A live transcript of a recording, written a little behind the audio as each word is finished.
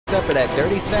Except for that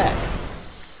dirty sack.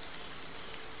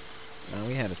 No,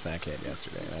 we had a sackhead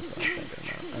yesterday. That's what I'm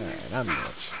thinking about. Alright, I'm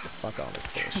Mitch. Fuck all this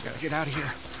bullshit. Gotta get out of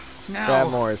here. Now.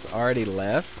 Trav Morris already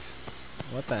left?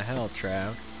 What the hell,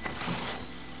 Trav?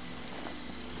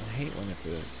 I hate when it's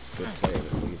a good player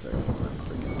that leaves early. I'm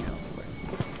freaking counselor.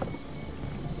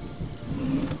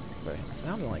 But it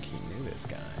sounded like he knew this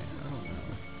guy. I don't know.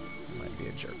 He might be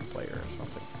a jerk player or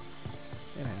something.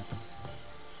 It happens.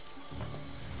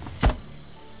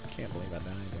 I can't believe I died,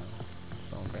 y'all. It's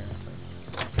so embarrassing.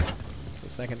 It's the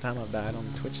second time I've died on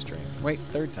the Twitch stream. Wait,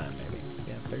 third time maybe.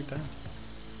 Yeah, third time.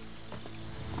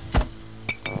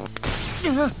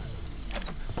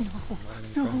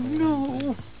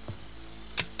 No.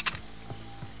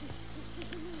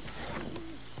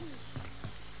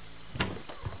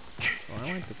 So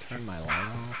I like to turn my light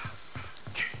off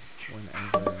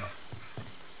whenever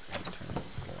I turn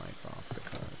the lights off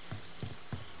because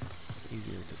it's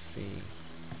easier to see.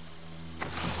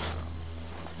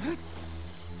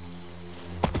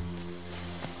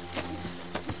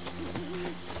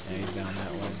 Yeah, he's down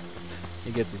that way.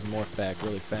 He gets his morph back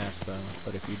really fast though,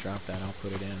 but if you drop that I'll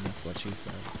put it in, that's what she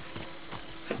said.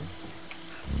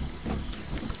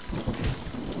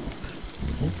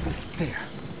 There.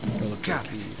 Go look for Got the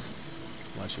it. keys,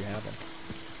 unless you have them.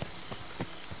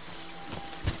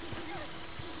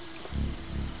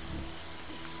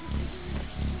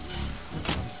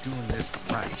 I'm doing this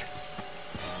right.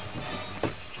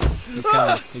 He's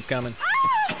coming, he's coming.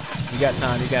 You got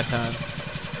time, you got time.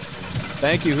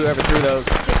 Thank you, whoever threw those.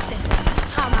 Fix it.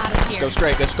 I'm out of here. Go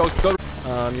straight, go.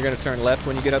 You're gonna turn left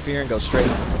when you get up here and go straight.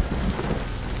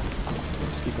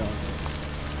 Just keep going.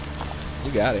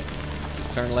 You got it.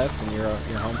 Just turn left and you're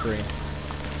home free.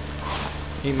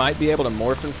 He might be able to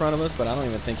morph in front of us, but I don't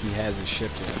even think he has his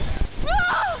shift yet.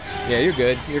 Yeah, you're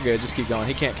good. You're good. Just keep going.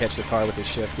 He can't catch the car with his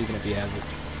shift, even if he has it.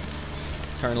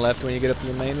 Turn left when you get up to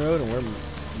the main road, and we're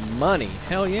money.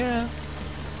 Hell yeah.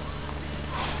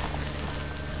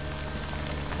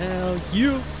 Hell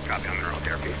you. Copy on the road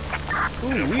therapy.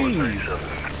 Ooh-wee.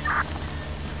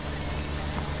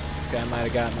 This guy might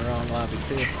have gotten the wrong lobby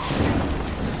too.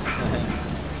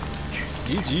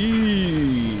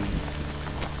 GG's.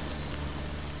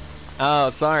 Oh,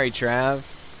 sorry, Trav.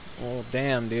 Well,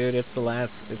 damn, dude, it's the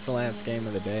last game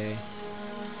of the day.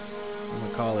 I'm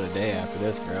gonna call it a day after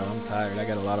this, bro. I'm tired. I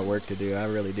got a lot of work to do. I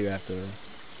really do have to.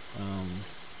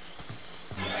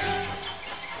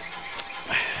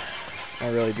 I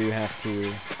really do have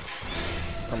to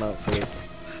promote for this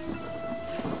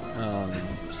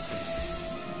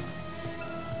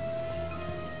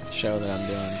show that I'm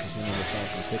doing because we need to sell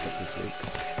some tickets this week.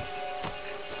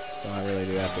 So I really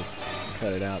do have to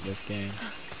cut it out this game.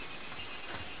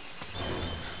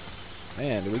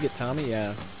 Man, did we get Tommy?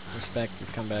 Yeah. Respect has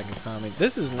come back as Tommy.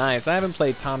 This is nice. I haven't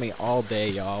played Tommy all day,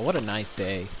 y'all. What a nice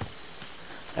day.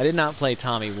 I did not play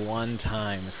Tommy one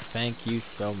time. Thank you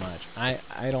so much. I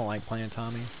don't like playing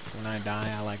Tommy. When I die,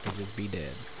 I like to just be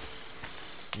dead.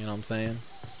 You know what I'm saying?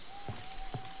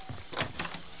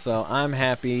 So I'm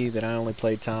happy that I only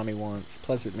played Tommy once.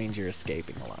 Plus it means you're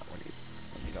escaping a lot when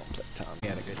you don't play Tommy. You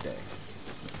had a good day.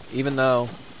 Even though,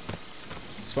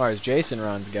 as far as Jason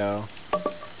runs go,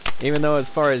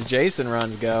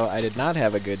 I did not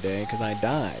have a good day because I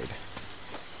died.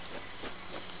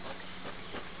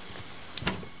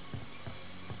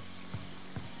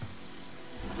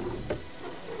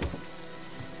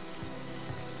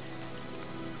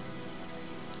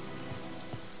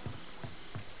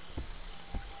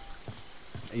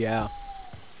 Yeah.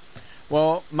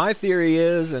 Well, my theory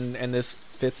is, and this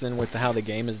fits in with how the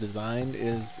game is designed,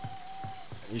 is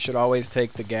you should always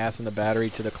take the gas and the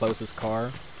battery to the closest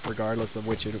car, regardless of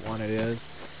which one it is.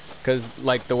 Because,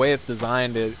 like, the way it's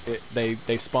designed,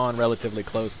 they spawn relatively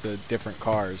close to different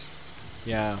cars.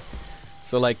 Yeah.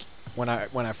 So, like, when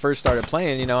I first started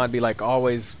playing, you know, I'd be like,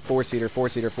 always 4-seater,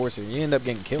 4-seater, 4-seater. You end up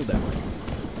getting killed that way.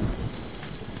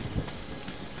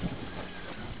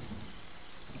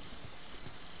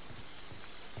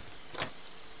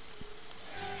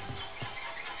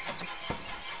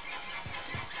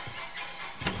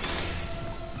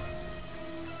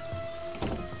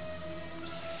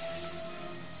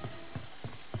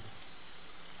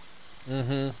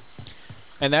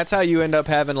 And that's how you end up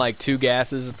having like 2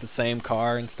 gases at the same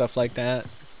car and stuff like that.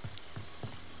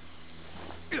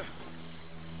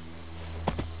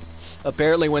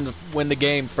 Apparently when the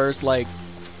game first like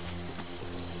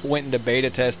went into beta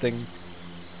testing,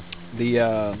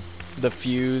 the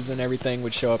fuse and everything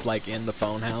would show up like in the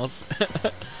phone house.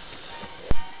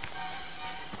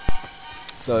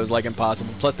 So it was like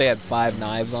impossible. Plus they had 5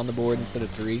 knives on the board instead of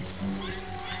 3.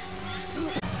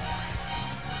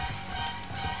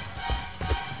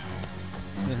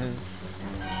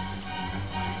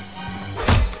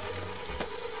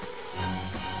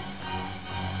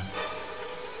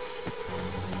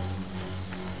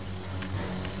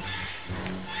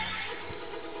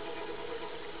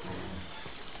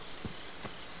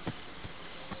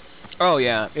 Oh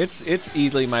yeah, it's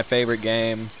easily my favorite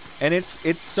game, and it's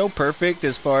so perfect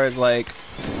as far as like,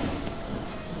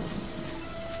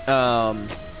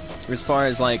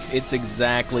 it's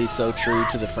exactly so true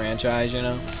to the franchise, you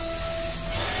know.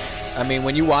 I mean,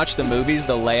 when you watch the movies,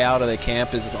 the layout of the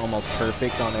camp is almost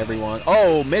perfect on everyone.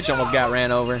 Oh, Mitch almost got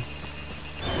ran over.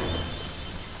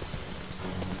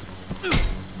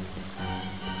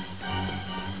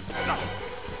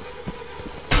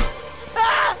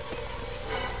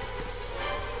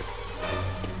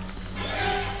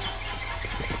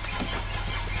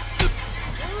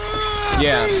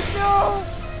 Yeah.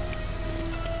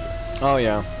 Oh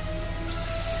yeah.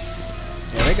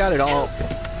 Yeah, they got it all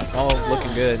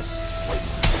looking good.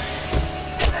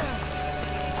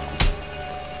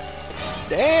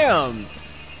 Damn.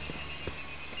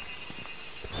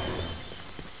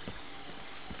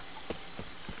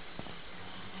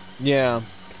 Yeah.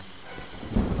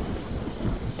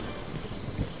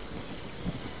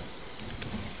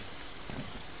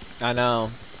 I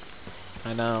know.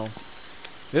 I know.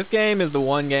 This game is the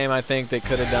one game I think that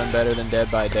could have done better than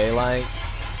Dead by Daylight,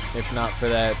 if not for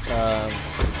that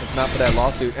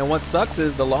lawsuit. And what sucks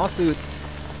is the lawsuit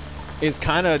is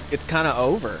kind of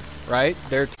over, right?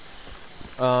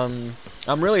 I'm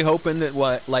really hoping that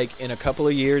like in a couple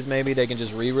of years maybe they can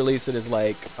just re-release it as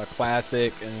like a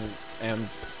classic and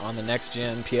on the next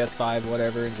gen PS5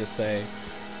 whatever, and just say,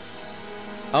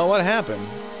 oh, what happened?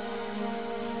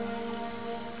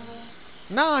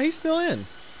 No, he's still in.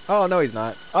 Oh, no, he's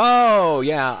not. Oh,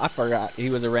 yeah, I forgot. He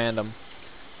was a random.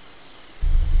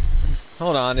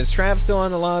 Hold on, is Trav still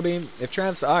in the lobby? If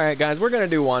Trav's... Alright, guys, we're going to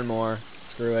do one more.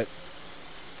 Screw it.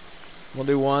 We'll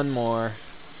do one more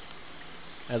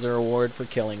as a reward for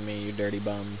killing me, you dirty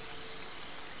bums.